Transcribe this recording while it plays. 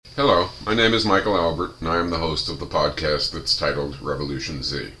Hello, my name is Michael Albert, and I am the host of the podcast that's titled Revolution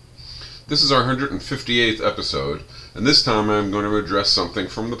Z. This is our 158th episode, and this time I'm going to address something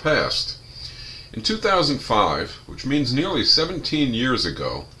from the past. In 2005, which means nearly 17 years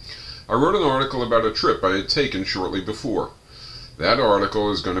ago, I wrote an article about a trip I had taken shortly before. That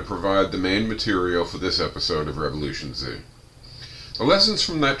article is going to provide the main material for this episode of Revolution Z. The lessons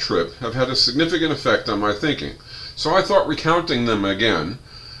from that trip have had a significant effect on my thinking, so I thought recounting them again,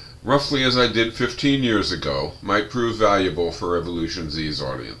 roughly as I did 15 years ago, might prove valuable for Revolution Z's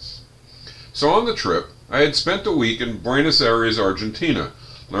audience. So on the trip, I had spent a week in Buenos Aires, Argentina,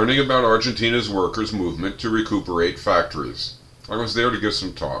 learning about Argentina's workers' movement to recuperate factories. I was there to give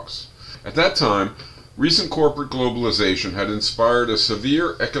some talks. At that time, recent corporate globalization had inspired a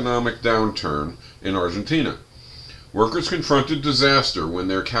severe economic downturn in Argentina. Workers confronted disaster when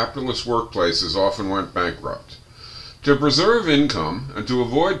their capitalist workplaces often went bankrupt. To preserve income and to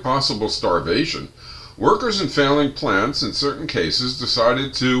avoid possible starvation, workers in failing plants in certain cases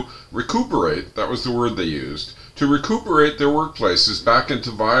decided to recuperate, that was the word they used, to recuperate their workplaces back into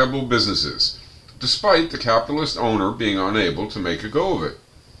viable businesses, despite the capitalist owner being unable to make a go of it.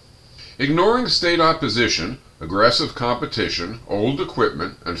 Ignoring state opposition, aggressive competition, old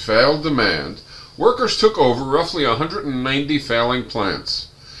equipment, and failed demand, workers took over roughly 190 failing plants.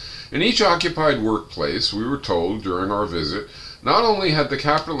 In each occupied workplace, we were told during our visit, not only had the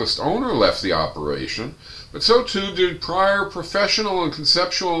capitalist owner left the operation, but so too did prior professional and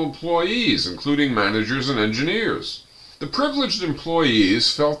conceptual employees, including managers and engineers. The privileged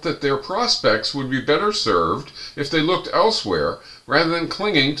employees felt that their prospects would be better served if they looked elsewhere rather than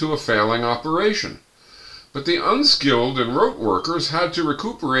clinging to a failing operation. But the unskilled and rote workers had to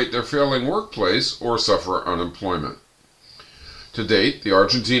recuperate their failing workplace or suffer unemployment. To date, the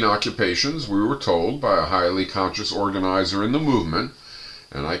Argentine occupations, we were told by a highly conscious organizer in the movement,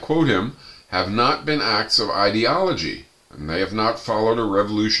 and I quote him, have not been acts of ideology, and they have not followed a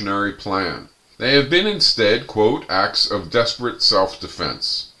revolutionary plan. They have been instead, quote, acts of desperate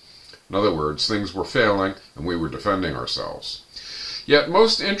self-defense. In other words, things were failing and we were defending ourselves. Yet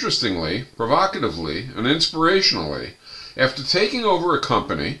most interestingly, provocatively, and inspirationally, after taking over a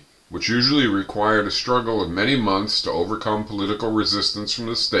company, which usually required a struggle of many months to overcome political resistance from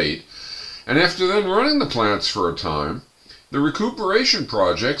the state, and after then running the plants for a time, the recuperation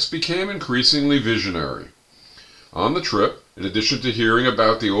projects became increasingly visionary. On the trip, in addition to hearing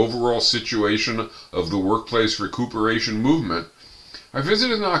about the overall situation of the workplace recuperation movement, I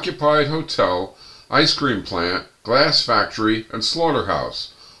visited an occupied hotel, ice cream plant, glass factory, and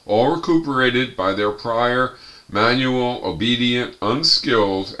slaughterhouse, all recuperated by their prior manual, obedient,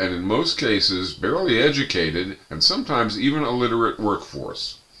 unskilled, and in most cases barely educated and sometimes even illiterate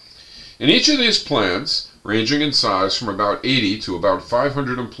workforce. In each of these plants, ranging in size from about 80 to about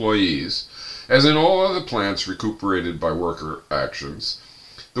 500 employees, as in all other plants recuperated by worker actions,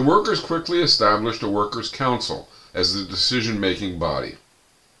 the workers quickly established a workers' council as the decision-making body.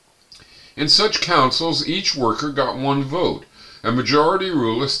 In such councils, each worker got one vote, and majority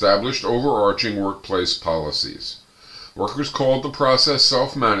rule established overarching workplace policies. Workers called the process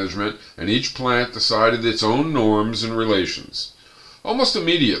self-management, and each plant decided its own norms and relations. Almost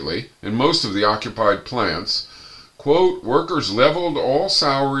immediately, in most of the occupied plants, quote, workers leveled all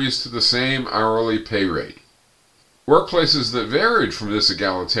salaries to the same hourly pay rate. Workplaces that varied from this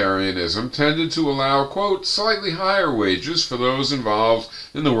egalitarianism tended to allow, quote, slightly higher wages for those involved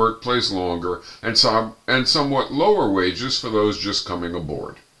in the workplace longer and somewhat lower wages for those just coming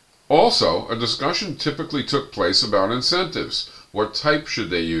aboard. Also, a discussion typically took place about incentives. What type should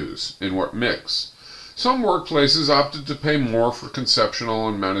they use? In what mix? Some workplaces opted to pay more for conceptual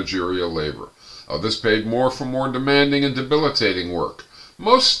and managerial labor. Others paid more for more demanding and debilitating work.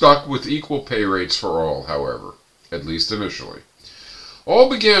 Most stuck with equal pay rates for all, however, at least initially. All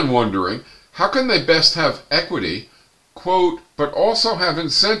began wondering, how can they best have equity, quote, but also have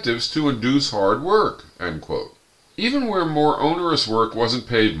incentives to induce hard work, end quote. Even where more onerous work wasn't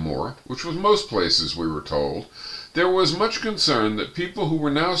paid more, which was most places we were told, there was much concern that people who were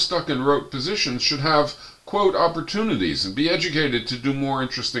now stuck in rote positions should have, quote, opportunities and be educated to do more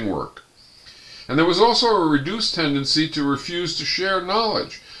interesting work. And there was also a reduced tendency to refuse to share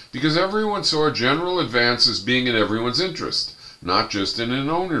knowledge, because everyone saw general advance as being in everyone's interest, not just in an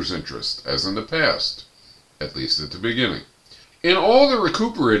owner's interest, as in the past, at least at the beginning. In all the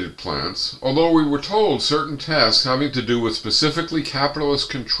recuperated plants, although we were told certain tasks having to do with specifically capitalist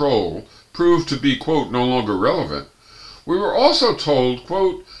control proved to be, quote, no longer relevant, we were also told,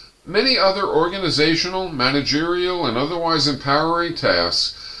 quote, many other organizational, managerial, and otherwise empowering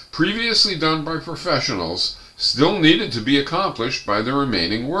tasks previously done by professionals still needed to be accomplished by the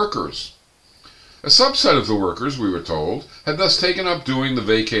remaining workers. A subset of the workers, we were told, had thus taken up doing the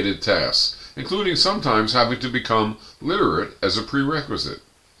vacated tasks, including sometimes having to become literate as a prerequisite.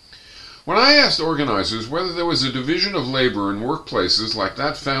 When I asked organizers whether there was a division of labor in workplaces like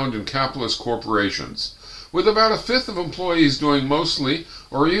that found in capitalist corporations, with about a fifth of employees doing mostly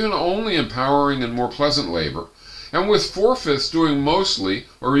or even only empowering and more pleasant labor, and with four-fifths doing mostly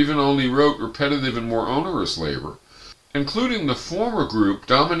or even only rote, repetitive, and more onerous labor, including the former group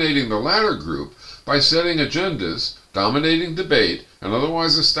dominating the latter group by setting agendas, dominating debate, and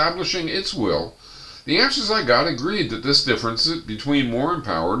otherwise establishing its will, the answers I got agreed that this difference between more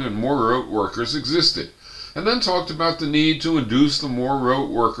empowered and more rote workers existed, and then talked about the need to induce the more rote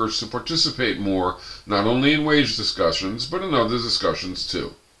workers to participate more, not only in wage discussions, but in other discussions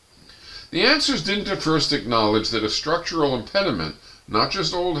too. The answers didn't at first acknowledge that a structural impediment, not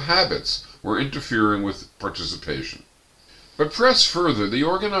just old habits, were interfering with participation. But pressed further, the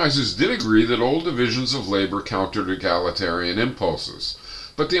organizers did agree that old divisions of labor countered egalitarian impulses,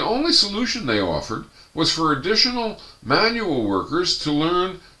 but the only solution they offered was for additional manual workers to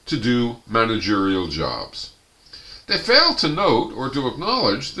learn to do managerial jobs. They failed to note or to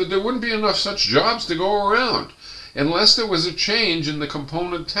acknowledge that there wouldn't be enough such jobs to go around unless there was a change in the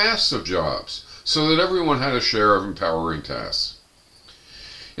component tasks of jobs, so that everyone had a share of empowering tasks.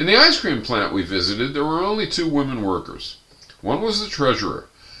 In the ice cream plant we visited, there were only 2 women workers. One was the treasurer.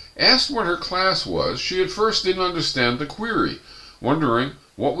 Asked what her class was, she at first didn't understand the query, wondering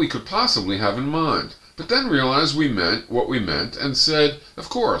what we could possibly have in mind, but then realized we meant what we meant and said, "Of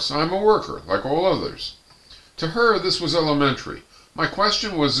course, I'm a worker, like all others." To her, this was elementary. My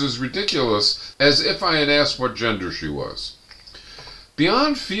question was as ridiculous as if I had asked what gender she was.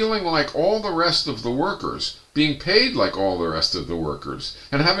 Beyond feeling like all the rest of the workers, being paid like all the rest of the workers,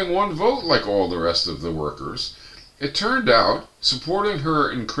 and having one vote like all the rest of the workers, it turned out, supporting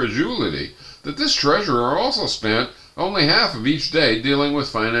her incredulity, that this treasurer also spent only half of each day dealing with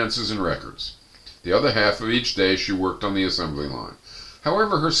finances and records. The other half of each day she worked on the assembly line.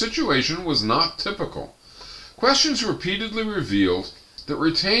 However, her situation was not typical. Questions repeatedly revealed that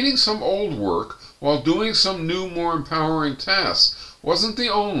retaining some old work while doing some new, more empowering tasks wasn't the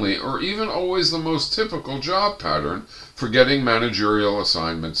only or even always the most typical job pattern for getting managerial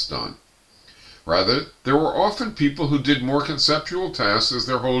assignments done. Rather, there were often people who did more conceptual tasks as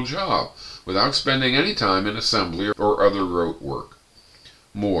their whole job, without spending any time in assembly or other rote work.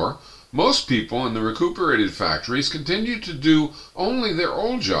 More, most people in the recuperated factories continued to do only their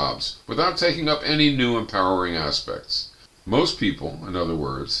old jobs, without taking up any new empowering aspects. Most people, in other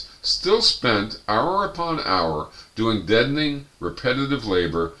words, still spent hour upon hour doing deadening, repetitive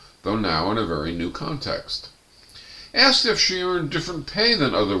labor, though now in a very new context. Asked if she earned different pay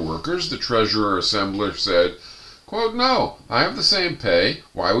than other workers, the treasurer-assembler said, quote, "No, I have the same pay.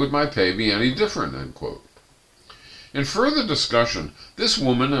 Why would my pay be any different?" End quote. In further discussion, this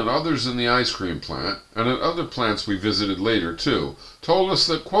woman and others in the ice cream plant, and at other plants we visited later too, told us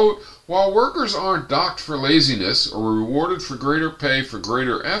that, quote, "While workers aren't docked for laziness or rewarded for greater pay for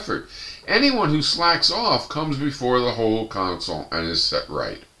greater effort, anyone who slacks off comes before the whole council and is set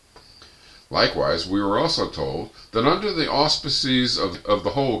right." Likewise, we were also told that under the auspices of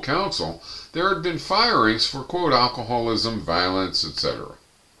the whole council, there had been firings for, quote, alcoholism, violence, etc.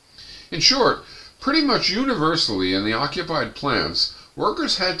 In short, pretty much universally in the occupied plants,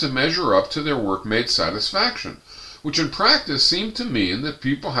 workers had to measure up to their workmates' satisfaction, which in practice seemed to mean that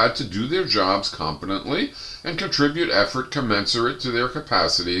people had to do their jobs competently and contribute effort commensurate to their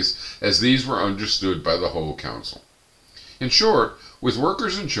capacities as these were understood by the whole council. In short, with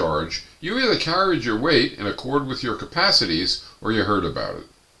workers in charge, you either carried your weight in accord with your capacities or you heard about it.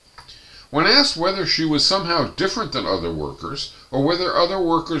 When asked whether she was somehow different than other workers, or whether other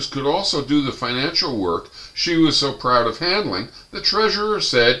workers could also do the financial work she was so proud of handling, the treasurer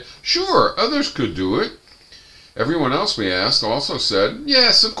said, "Sure, others could do it." Everyone else we asked also said,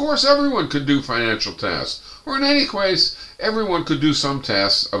 "Yes, of course everyone could do financial tasks, or in any case, everyone could do some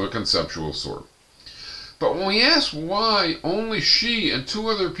tasks of a conceptual sort." But when we asked why only she and 2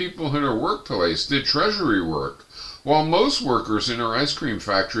 other people in her workplace did treasury work, while most workers in her ice cream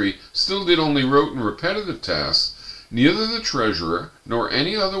factory still did only rote and repetitive tasks, neither the treasurer nor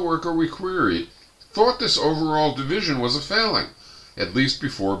any other worker we queried thought this overall division was a failing, at least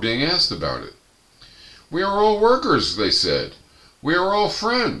before being asked about it. "We are all workers," they said. "We are all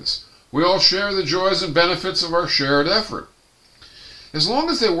friends. We all share the joys and benefits of our shared effort." As long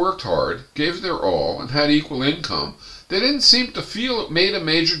as they worked hard, gave their all, and had equal income, they didn't seem to feel it made a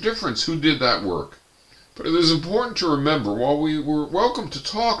major difference who did that work. But it is important to remember, while we were welcome to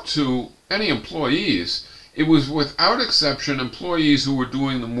talk to any employees, It was without exception employees who were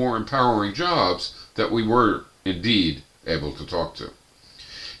doing the more empowering jobs that we were indeed able to talk to.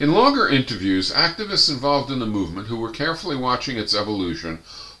 In longer interviews, activists involved in the movement who were carefully watching its evolution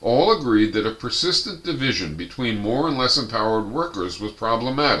all agreed that a persistent division between more and less empowered workers was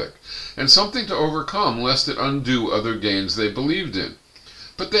problematic, and something to overcome lest it undo other gains they believed in.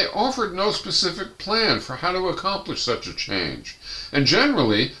 But they offered no specific plan for how to accomplish such a change, and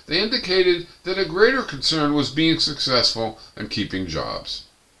generally they indicated that a greater concern was being successful and keeping jobs.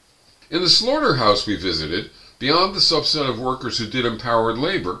 In the slaughterhouse we visited, beyond the subset of workers who did empowered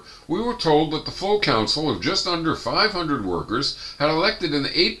labor, we were told that the full council of just under 500 workers had elected an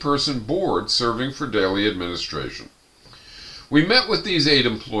 8-person board serving for daily administration. We met with these 8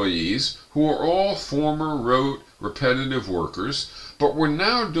 employees, who were all former rote, repetitive workers, but were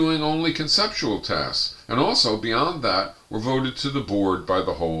now doing only conceptual tasks, and also, beyond that, were voted to the board by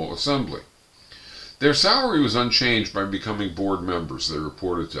the whole assembly. Their salary was unchanged by becoming board members, they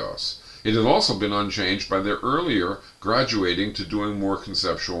reported to us. It had also been unchanged by their earlier graduating to doing more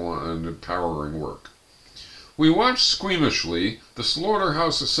conceptual and empowering work. We watched squeamishly the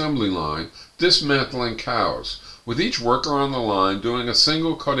slaughterhouse assembly line dismantling cows, with each worker on the line doing a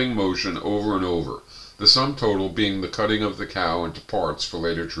single cutting motion over and over, the sum total being the cutting of the cow into parts for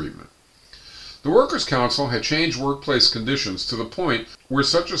later treatment. The Workers' Council had changed workplace conditions to the point where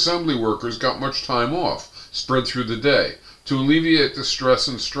such assembly workers got much time off, spread through the day, to alleviate the stress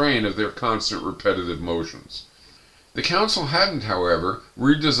and strain of their constant repetitive motions. The council hadn't, however,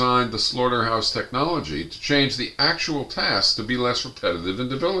 redesigned the slaughterhouse technology to change the actual tasks to be less repetitive and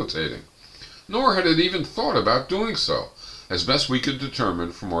debilitating, nor had it even thought about doing so, as best we could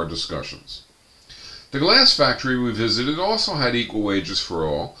determine from our discussions. The glass factory we visited also had equal wages for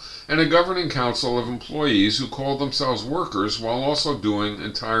all, and a governing council of employees who called themselves workers while also doing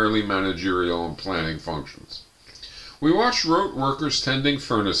entirely managerial and planning functions. We watched rote workers tending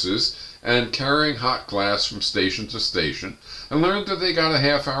furnaces and carrying hot glass from station to station, and learned that they got a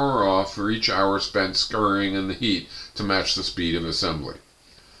half hour off for each hour spent scurrying in the heat to match the speed of assembly.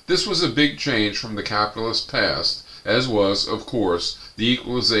 This was a big change from the capitalist past, as was, of course, the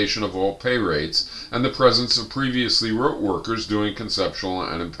equalization of all pay rates and the presence of previously rote workers doing conceptual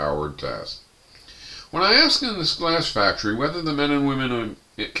and empowered tasks. When I asked in this glass factory whether the men and women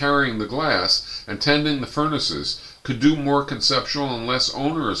carrying the glass and tending the furnaces could do more conceptual and less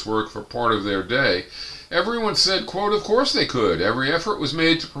onerous work for part of their day, everyone said, quote, "Of course they could. Every effort was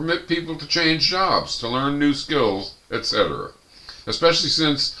made to permit people to change jobs, to learn new skills, etc. Especially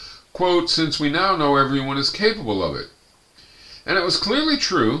since, quote, since we now know everyone is capable of it." And it was clearly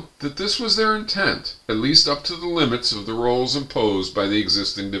true that this was their intent, at least up to the limits of the roles imposed by the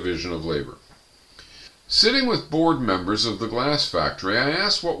existing division of labor. Sitting with board members of the glass factory, I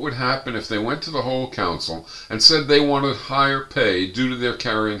asked what would happen if they went to the whole council and said they wanted higher pay due to their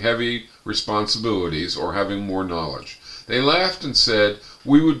carrying heavy responsibilities or having more knowledge. They laughed and said,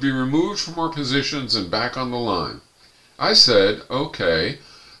 "We would be removed from our positions and back on the line." I said, "Okay,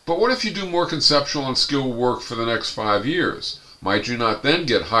 but what if you do more conceptual and skilled work for the next 5 years? Might you not then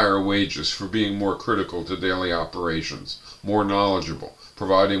get higher wages for being more critical to daily operations, more knowledgeable,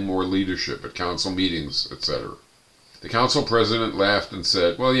 providing more leadership at council meetings, etc.? The council president laughed and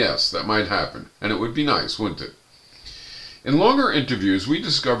said, "Well, yes, that might happen, and it would be nice, wouldn't it?" In longer interviews, we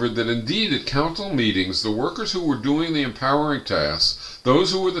discovered that indeed at council meetings, the workers who were doing the empowering tasks,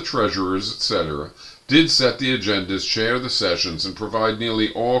 those who were the treasurers, etc., did set the agendas, chair the sessions, and provide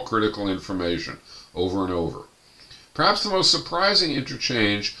nearly all critical information, over and over. Perhaps the most surprising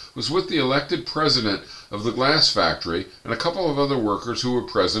interchange was with the elected president of the glass factory and a couple of other workers who were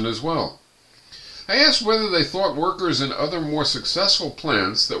present as well. I asked whether they thought workers in other more successful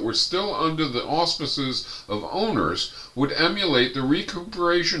plants that were still under the auspices of owners would emulate the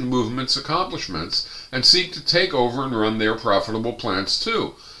recuperation movement's accomplishments and seek to take over and run their profitable plants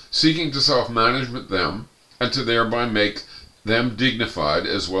too, seeking to self-management them and to thereby make them dignified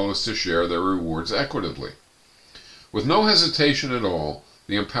as well as to share their rewards equitably. With no hesitation at all,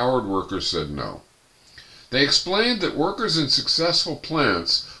 the empowered workers said no. They explained that workers in successful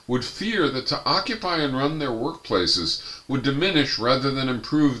plants would fear that to occupy and run their workplaces would diminish rather than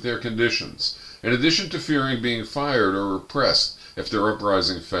improve their conditions, in addition to fearing being fired or repressed if their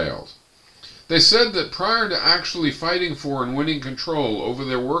uprising failed. They said that prior to actually fighting for and winning control over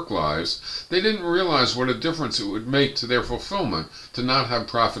their work lives, they didn't realize what a difference it would make to their fulfillment to not have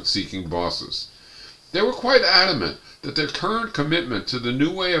profit-seeking bosses. They were quite adamant that their current commitment to the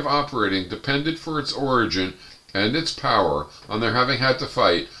new way of operating depended for its origin and its power on their having had to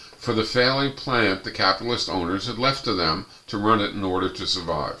fight for the failing plant the capitalist owners had left to them to run it in order to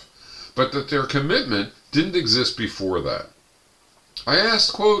survive, but that their commitment didn't exist before that. I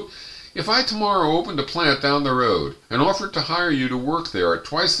asked, quote, "If I tomorrow opened a plant down the road and offered to hire you to work there at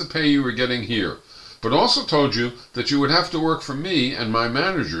twice the pay you were getting here, but also told you that you would have to work for me and my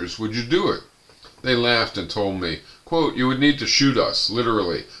managers, would you do it?" They laughed and told me, quote, "You would need to shoot us,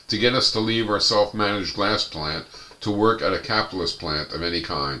 literally, to get us to leave our self-managed glass plant to work at a capitalist plant of any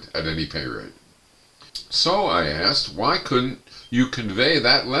kind, at any pay rate." So I asked, why couldn't you convey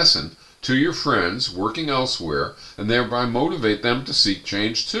that lesson to your friends working elsewhere and thereby motivate them to seek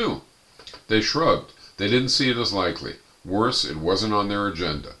change too? They shrugged. They didn't see it as likely. Worse, it wasn't on their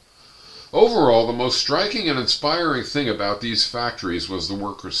agenda. Overall, the most striking and inspiring thing about these factories was the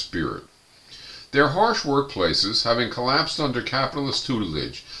workers' spirit. Their harsh workplaces, having collapsed under capitalist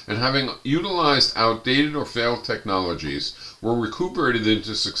tutelage and having utilized outdated or failed technologies, were recuperated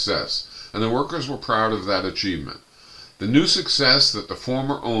into success, and the workers were proud of that achievement. The new success that the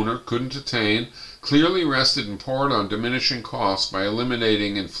former owner couldn't attain clearly rested in part on diminishing costs by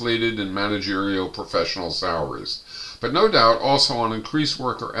eliminating inflated and managerial professional salaries, but no doubt also on increased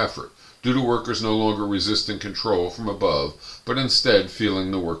worker effort, due to workers no longer resisting control from above, but instead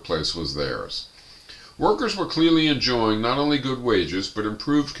feeling the workplace was theirs. Workers were clearly enjoying not only good wages, but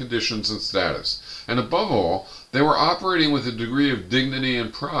improved conditions and status, and above all, they were operating with a degree of dignity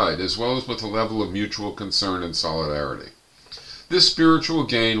and pride, as well as with a level of mutual concern and solidarity. This spiritual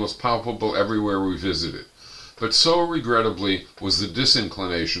gain was palpable everywhere we visited, but so regrettably was the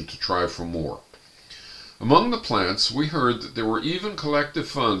disinclination to try for more. Among the plants, we heard that there were even collective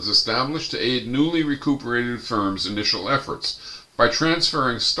funds established to aid newly recuperated firms' initial efforts by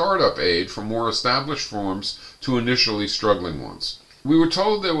transferring startup aid from more established firms to initially struggling ones. We were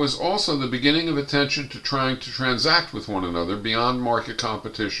told there was also the beginning of attention to trying to transact with one another beyond market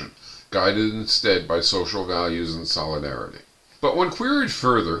competition, guided instead by social values and solidarity. But when queried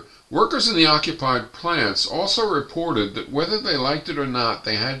further, workers in the occupied plants also reported that whether they liked it or not,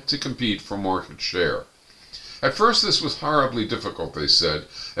 they had to compete for market share. At first this was horribly difficult, they said,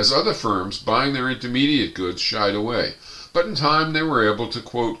 as other firms buying their intermediate goods shied away. But in time they were able to,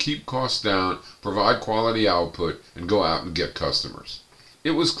 quote, "keep costs down, provide quality output, and go out and get customers."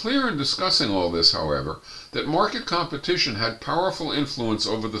 It was clear in discussing all this, however, that market competition had powerful influence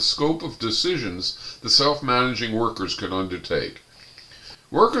over the scope of decisions the self-managing workers could undertake.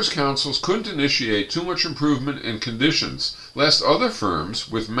 Workers' councils couldn't initiate too much improvement in conditions, lest other firms,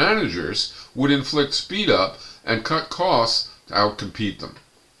 with managers, would inflict speed up and cut costs to outcompete them.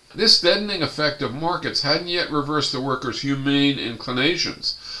 This deadening effect of markets hadn't yet reversed the workers' humane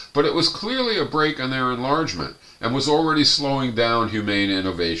inclinations, but it was clearly a brake on their enlargement and was already slowing down humane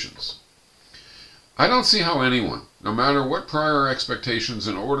innovations. I don't see how anyone, no matter what prior expectations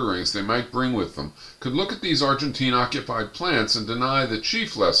and orderings they might bring with them, could look at these Argentine-occupied plants and deny the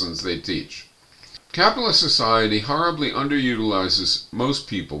chief lessons they teach. Capitalist society horribly underutilizes most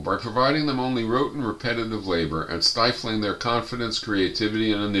people by providing them only rote and repetitive labor and stifling their confidence,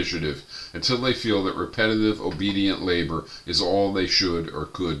 creativity, and initiative until they feel that repetitive, obedient labor is all they should or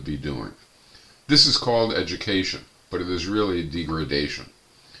could be doing. This is called education, but it is really degradation.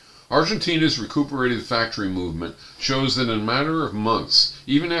 Argentina's recuperated factory movement shows that in a matter of months,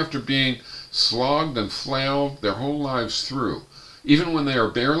 even after being slogged and flailed their whole lives through, even when they are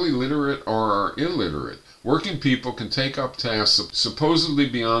barely literate or are illiterate, working people can take up tasks supposedly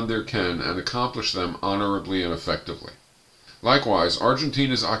beyond their ken and accomplish them honorably and effectively. Likewise,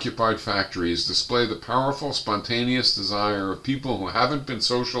 Argentina's occupied factories display the powerful, spontaneous desire of people who haven't been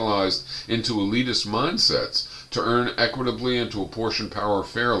socialized into elitist mindsets to earn equitably and to apportion power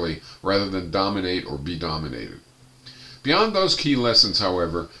fairly rather than dominate or be dominated. Beyond those key lessons,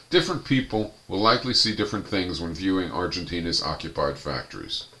 however, different people will likely see different things when viewing Argentina's occupied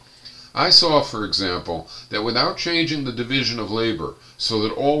factories. I saw, for example, that without changing the division of labor so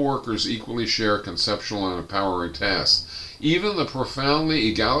that all workers equally share conceptual and empowering tasks, even the profoundly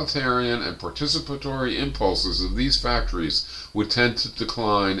egalitarian and participatory impulses of these factories would tend to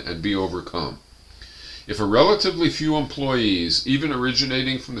decline and be overcome. If a relatively few employees, even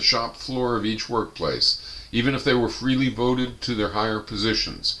originating from the shop floor of each workplace, even if they were freely voted to their higher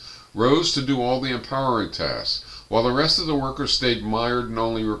positions, rose to do all the empowering tasks, while the rest of the workers stayed mired in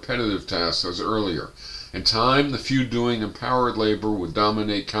only repetitive tasks as earlier. In time, the few doing empowered labor would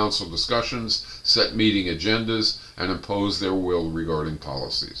dominate council discussions, set meeting agendas, and impose their will regarding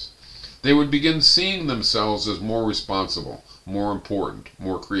policies. They would begin seeing themselves as more responsible, more important,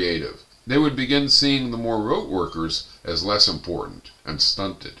 more creative. They would begin seeing the more rote workers as less important and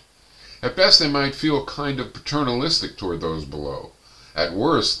stunted. At best, they might feel kind of paternalistic toward those below. At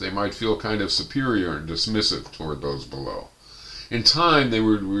worst, they might feel kind of superior and dismissive toward those below. In time, they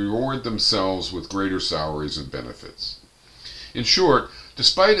would reward themselves with greater salaries and benefits. In short,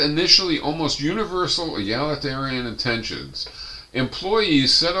 despite initially almost universal egalitarian intentions,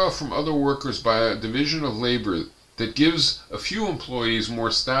 employees set off from other workers by a division of labor that gives a few employees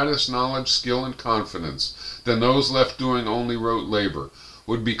more status, knowledge, skill, and confidence than those left doing only rote labor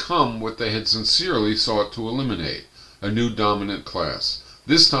would become what they had sincerely sought to eliminate, a new dominant class.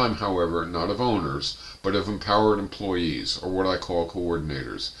 This time, however, not of owners, but of empowered employees, or what I call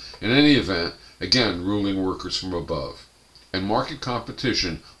coordinators. In any event, again, ruling workers from above. And market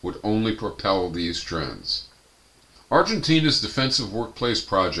competition would only propel these trends. Argentina's defensive workplace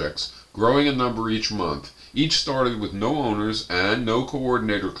projects, growing in number each month, each started with no owners and no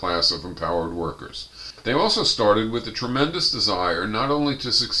coordinator class of empowered workers. They also started with a tremendous desire not only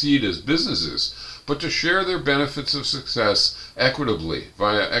to succeed as businesses, but to share their benefits of success equitably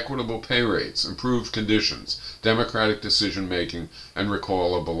via equitable pay rates, improved conditions, democratic decision-making, and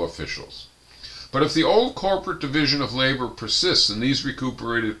recallable officials. But if the old corporate division of labor persists in these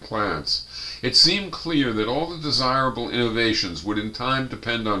recuperated plants, it seemed clear that all the desirable innovations would in time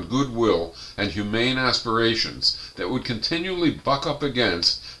depend on goodwill and humane aspirations that would continually buck up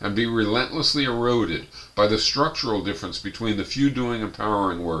against and be relentlessly eroded by the structural difference between the few doing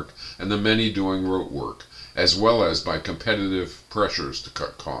empowering work and the many doing rote work, as well as by competitive pressures to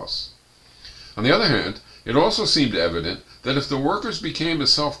cut costs. On the other hand, it also seemed evident that if the workers became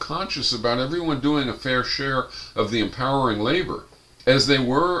as self-conscious about everyone doing a fair share of the empowering labor as they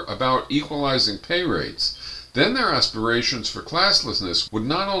were about equalizing pay rates, then their aspirations for classlessness would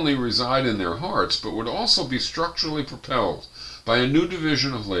not only reside in their hearts, but would also be structurally propelled by a new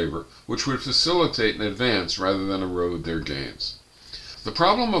division of labor which would facilitate and advance rather than erode their gains. The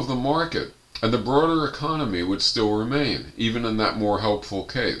problem of the market and the broader economy would still remain, even in that more helpful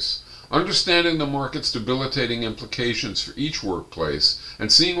case. Understanding the market's debilitating implications for each workplace and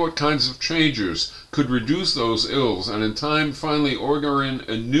seeing what kinds of changes could reduce those ills and in time finally order in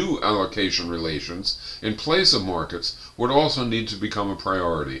a new allocation relations in place of markets would also need to become a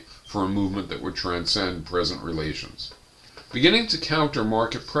priority for a movement that would transcend present relations. Beginning to counter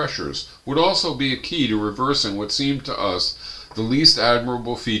market pressures would also be a key to reversing what seemed to us the least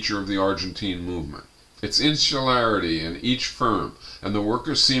admirable feature of the Argentine movement, its insularity in each firm and the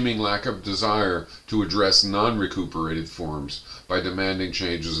workers' seeming lack of desire to address non-recuperated forms by demanding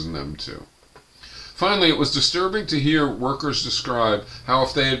changes in them too. Finally, it was disturbing to hear workers describe how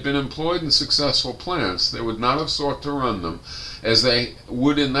if they had been employed in successful plants, they would not have sought to run them, as they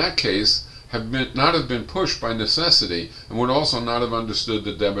would in that case not have been pushed by necessity and would also not have understood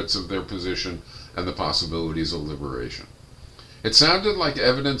the debits of their position and the possibilities of liberation. It sounded like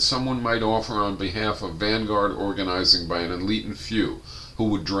evidence someone might offer on behalf of vanguard organizing by an elite few, who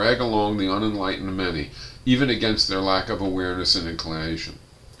would drag along the unenlightened many, even against their lack of awareness and inclination.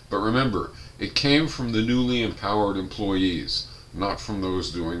 But remember, it came from the newly empowered employees, not from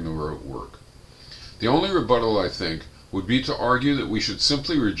those doing the rote work. The only rebuttal, I think, would be to argue that we should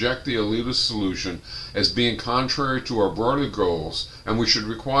simply reject the elitist solution as being contrary to our broader goals, and we should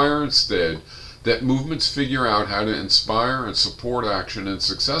require instead that movements figure out how to inspire and support action in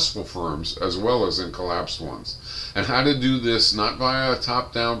successful firms as well as in collapsed ones, and how to do this not via a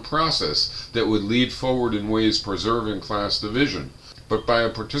top-down process that would lead forward in ways preserving class division, but by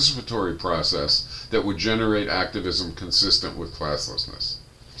a participatory process that would generate activism consistent with classlessness.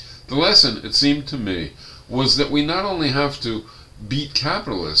 The lesson, it seemed to me, was that we not only have to beat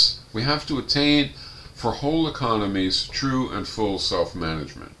capitalists, we have to attain for whole economies true and full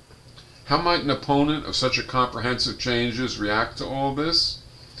self-management. How might an opponent of such a comprehensive changes react to all this?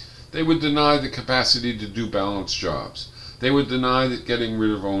 They would deny the capacity to do balanced jobs. They would deny that getting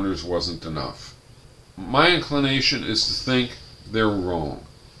rid of owners wasn't enough. My inclination is to think they're wrong.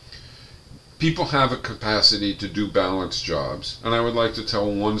 People have a capacity to do balanced jobs, and I would like to tell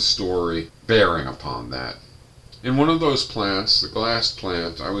one story bearing upon that. In one of those plants, the glass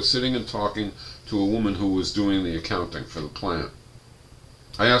plant, I was sitting and talking to a woman who was doing the accounting for the plant.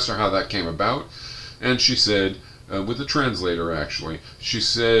 I asked her how that came about, and she said, with a translator actually, she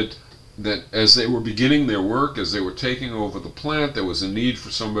said that as they were beginning their work, as they were taking over the plant, there was a need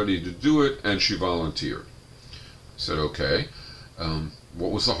for somebody to do it, and she volunteered. I said, okay,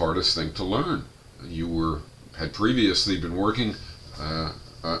 what was the hardest thing to learn? You had previously been working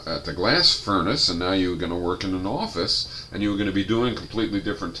at the glass furnace, and now you were going to work in an office, and you were going to be doing completely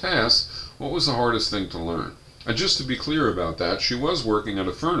different tasks. What was the hardest thing to learn? And just to be clear about that, she was working at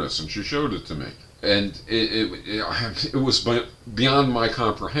a furnace, and she showed it to me. And it was beyond my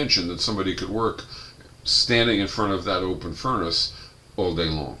comprehension that somebody could work standing in front of that open furnace all day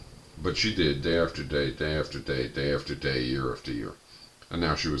long. But she did, day after day, day after day, day after day, year after year. And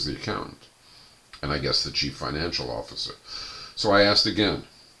now she was the accountant, and I guess the chief financial officer. So I asked again,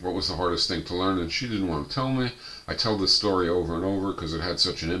 what was the hardest thing to learn? And she didn't want to tell me. I tell this story over and over because it had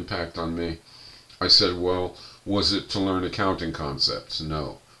such an impact on me. I said, well, was it to learn accounting concepts?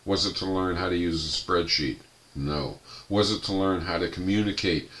 No. Was it to learn how to use a spreadsheet? No. Was it to learn how to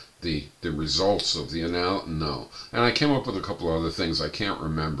communicate the results of the analysis? No. And I came up with a couple of other things I can't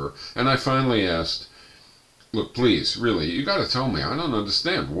remember. And I finally asked, look, please, really, you got to tell me. I don't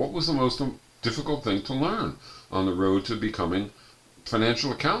understand. What was the most difficult thing to learn on the road to becoming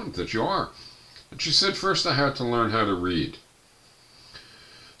financial accountant that you are? And she said, first I had to learn how to read.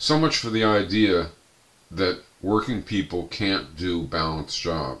 So much for the idea that working people can't do balanced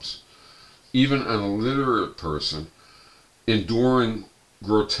jobs. Even an illiterate person, enduring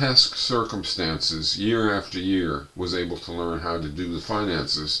grotesque circumstances year after year, was able to learn how to do the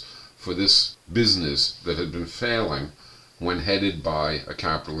finances for this business that had been failing when headed by a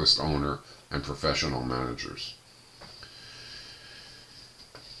capitalist owner and professional managers.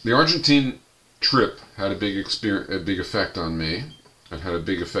 The Argentine trip had a big effect on me. It had a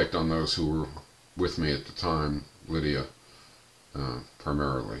big effect on those who were with me at the time, Lydia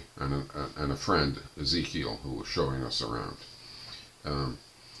primarily, and a friend, Ezekiel, who was showing us around.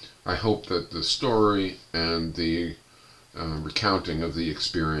 I hope that the story and the recounting of the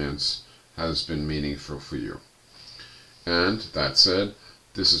experience has been meaningful for you. And that said,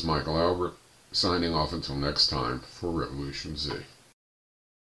 this is Michael Albert, signing off until next time for Revolution Z.